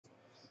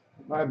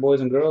All right,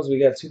 boys and girls, we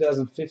got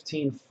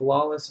 2015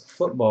 Flawless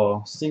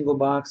Football, single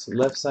box,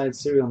 left side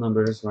serial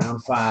numbers,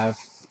 round 5.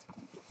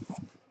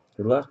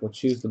 Good luck. We'll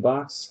choose the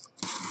box,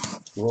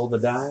 roll the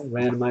die,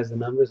 randomize the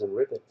numbers, and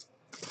rip it.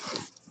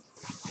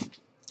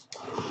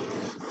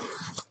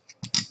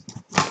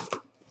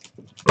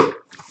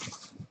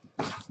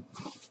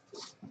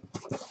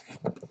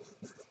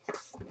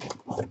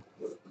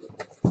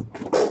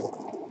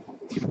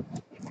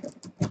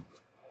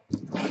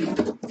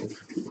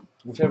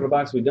 Whichever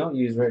box we don't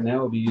use right now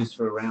will be used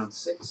for round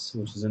 6,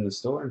 which is in the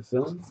store and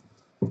filling.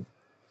 All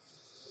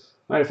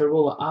right, if I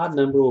roll an odd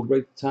number, we'll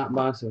break the top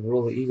box. If I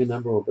roll an even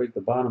number, we'll break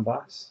the bottom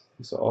box.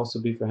 This will also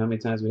be for how many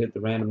times we hit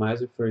the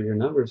randomizer for your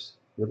numbers.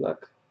 Good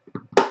luck.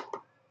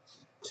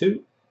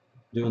 2.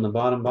 Doing the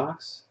bottom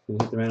box. We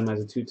hit the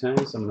randomizer 2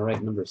 times. So I'm going to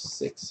write number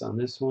 6 on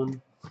this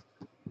one.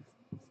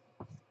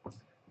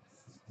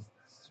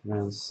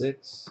 Round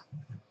 6.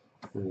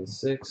 Round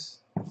 6.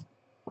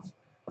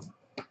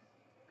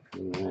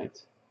 All right.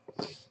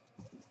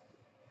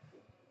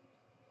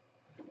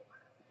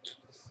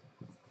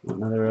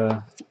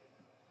 Another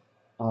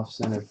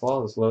off-center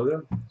Flawless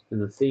logo. It's been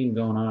the theme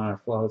going on our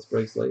Flawless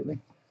breaks lately.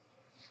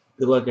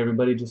 Good luck,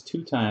 everybody. Just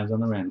 2 times on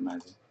the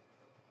randomizer.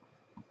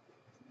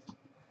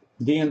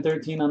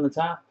 DN13 on the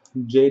top,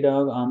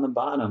 J-Dog on the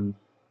bottom.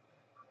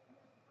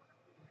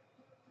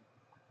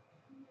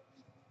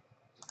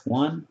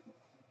 1.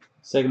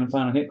 Second and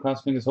final hit,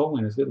 cross fingers, hole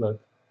winners. Good luck.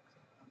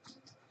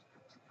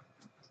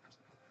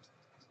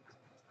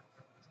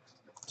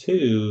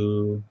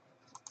 2.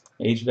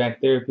 HVAC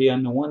therapy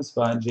on the 1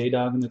 spot,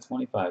 J-Dog in the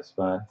 25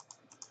 spot.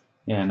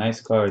 Yeah, nice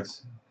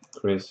cards,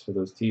 Chris, for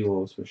those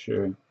T-Wolves for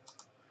sure.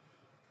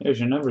 There's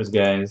your numbers,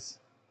 guys.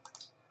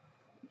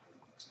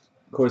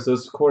 Of course,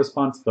 those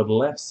correspond to the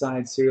left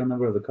side serial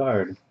number of the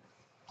card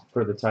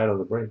per the title of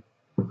the break.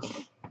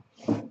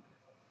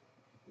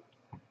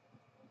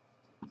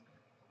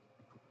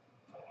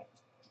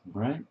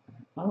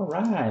 All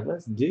right,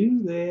 let's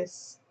do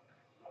this.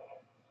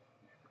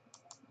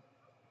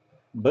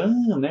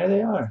 Boom, there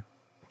they are.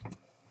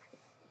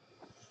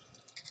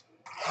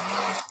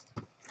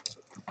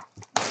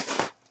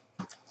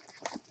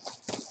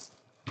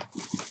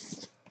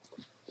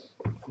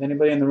 If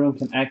anybody in the room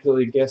can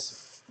accurately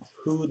guess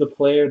who the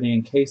player, the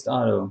encased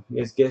auto. You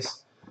guys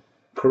guess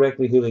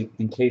correctly who the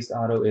encased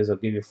auto is, I'll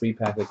give you a free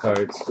pack of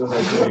cards. Go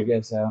ahead, get your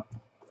guess out.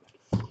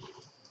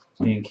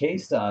 The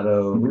encased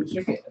auto, who's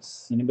your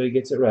guess? Anybody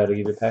gets it right, I'll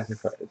give you a pack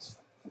of cards.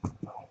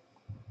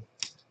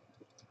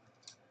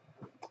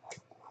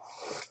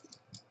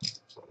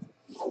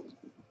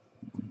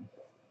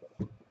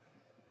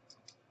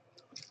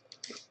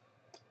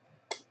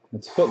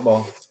 It's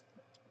football.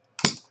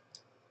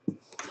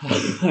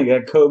 I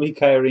got Kobe,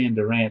 Kyrie, and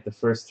Durant, the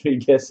first 3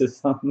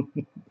 guesses on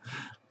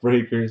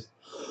breakers.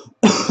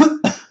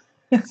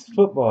 It's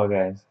football,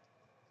 guys.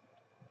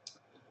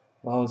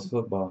 Flawless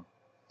football.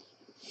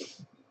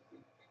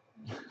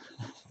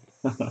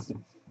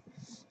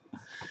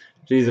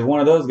 Geez, if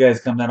one of those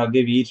guys comes out, I'll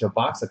give you each a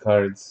box of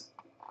cards.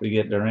 If we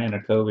get Durant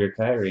or Kobe or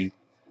Kyrie.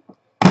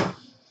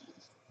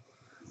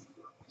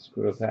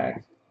 Screw a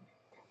pack.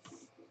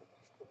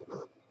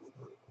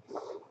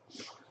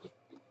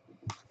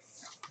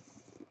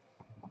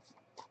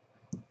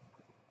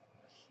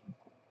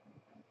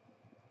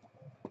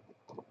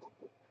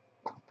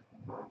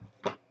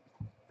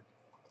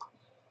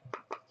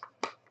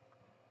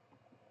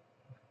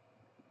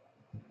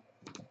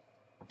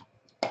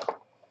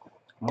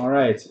 All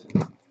right.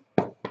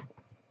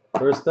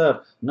 First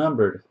up,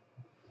 numbered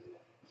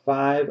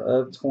 5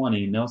 of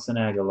 20, Nelson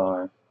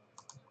Aguilar,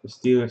 the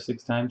Steelers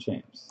 6-time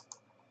champs.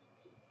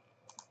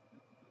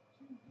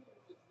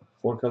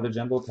 4-color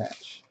jumbo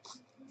patch.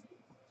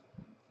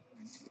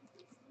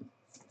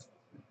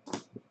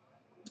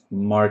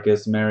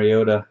 Marcus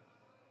Mariota,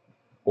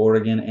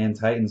 Oregon and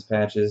Titans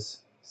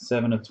patches,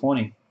 7 of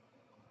 20.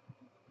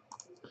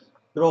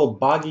 Good old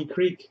Boggy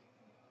Creek.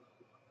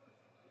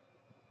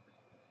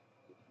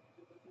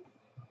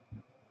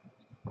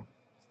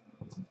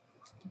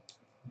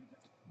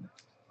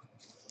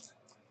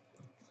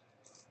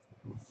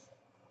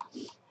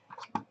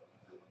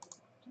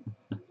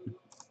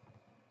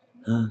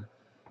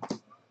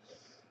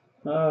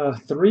 Uh,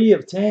 3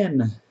 of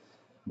 10,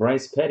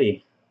 Bryce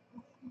Petty,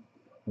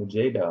 the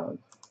J-Dog.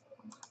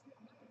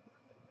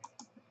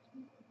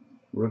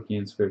 Rookie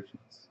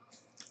inscriptions.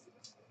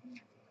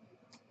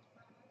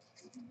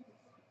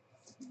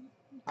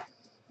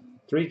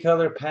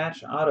 3-color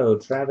patch auto,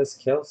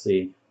 Travis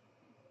Kelce,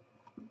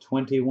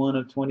 21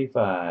 of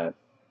 25.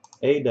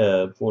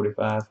 A-Dub,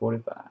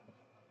 45/45.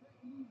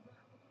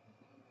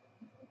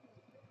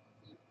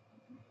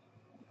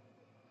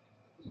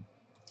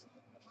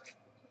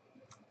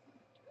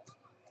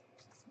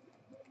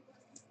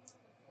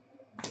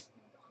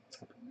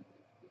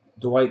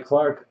 Dwight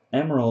Clark,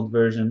 Emerald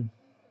version.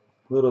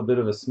 A little bit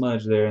of a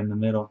smudge there in the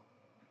middle.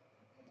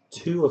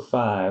 2 of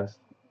 5.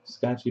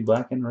 Scotchy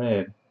black and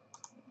red.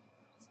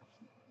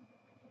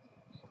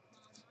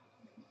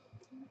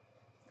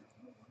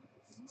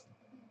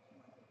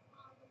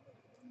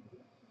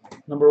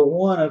 Number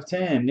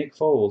 1/10, Nick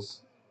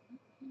Foles.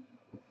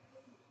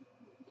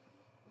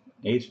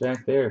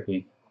 HVAC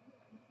therapy.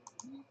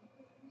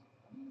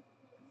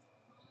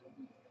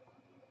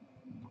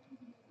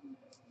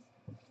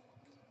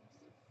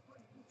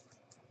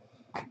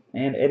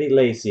 And Eddie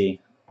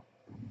Lacy.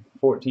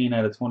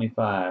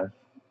 14/25.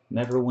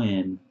 Never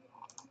win.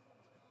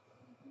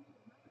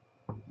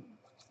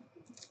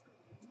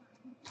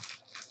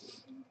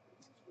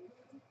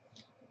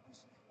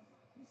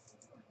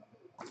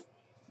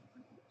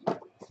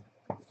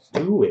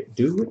 Do it,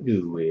 do it,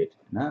 do it.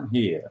 And I'm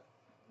here.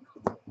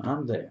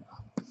 I'm there.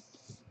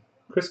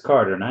 Chris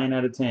Carter,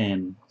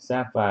 9/10.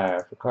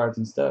 Sapphire for cards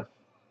and stuff.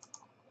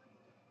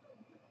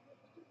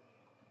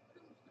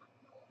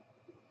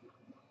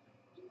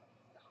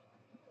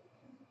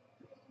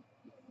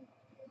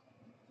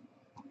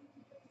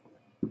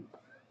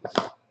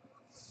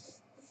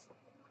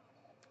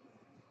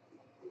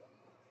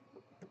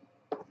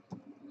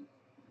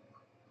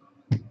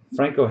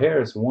 Franco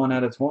Harris,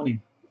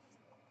 1/20.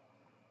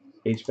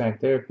 HVAC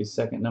therapy,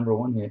 second number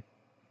 1 hit.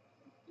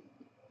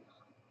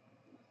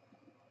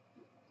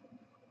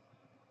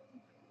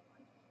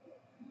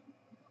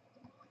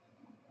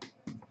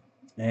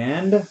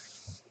 And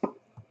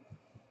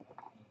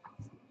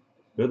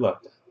good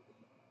luck.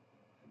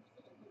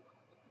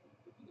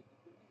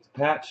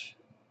 Patch.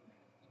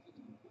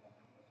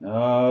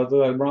 Oh, it's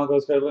like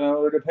Broncos going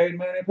over to Peyton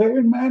Manning.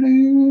 Peyton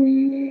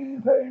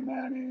Manning. Peyton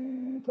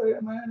Manning.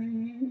 Peyton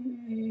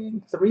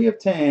Manning.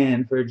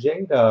 3/10 for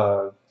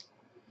J-Dog.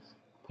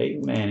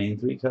 Peyton Manning,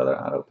 3-color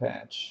auto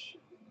patch.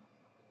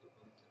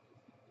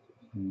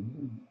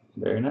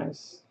 Very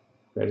nice.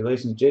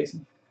 Congratulations,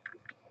 Jason.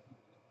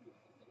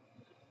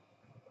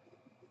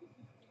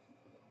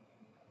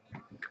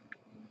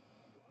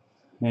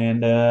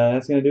 And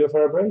that's going to do it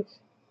for our break.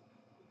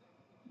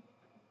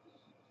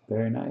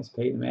 Very nice.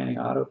 Peyton Manning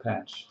auto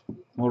patch.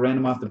 We'll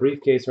random off the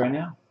briefcase right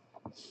now.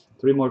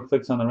 3 more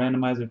clicks on the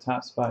randomizer.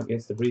 Top spot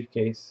gets the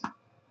briefcase.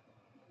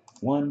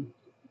 1,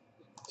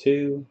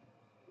 2,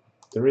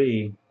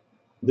 3.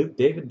 Luke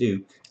David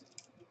Duke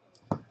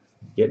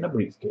getting a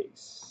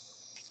briefcase.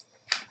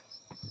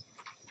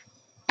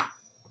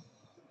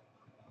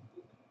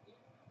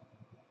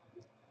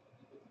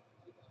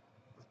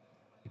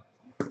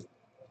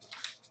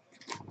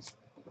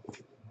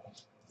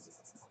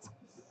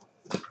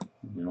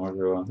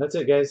 That's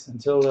it, guys.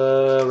 Until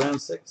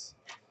round 6.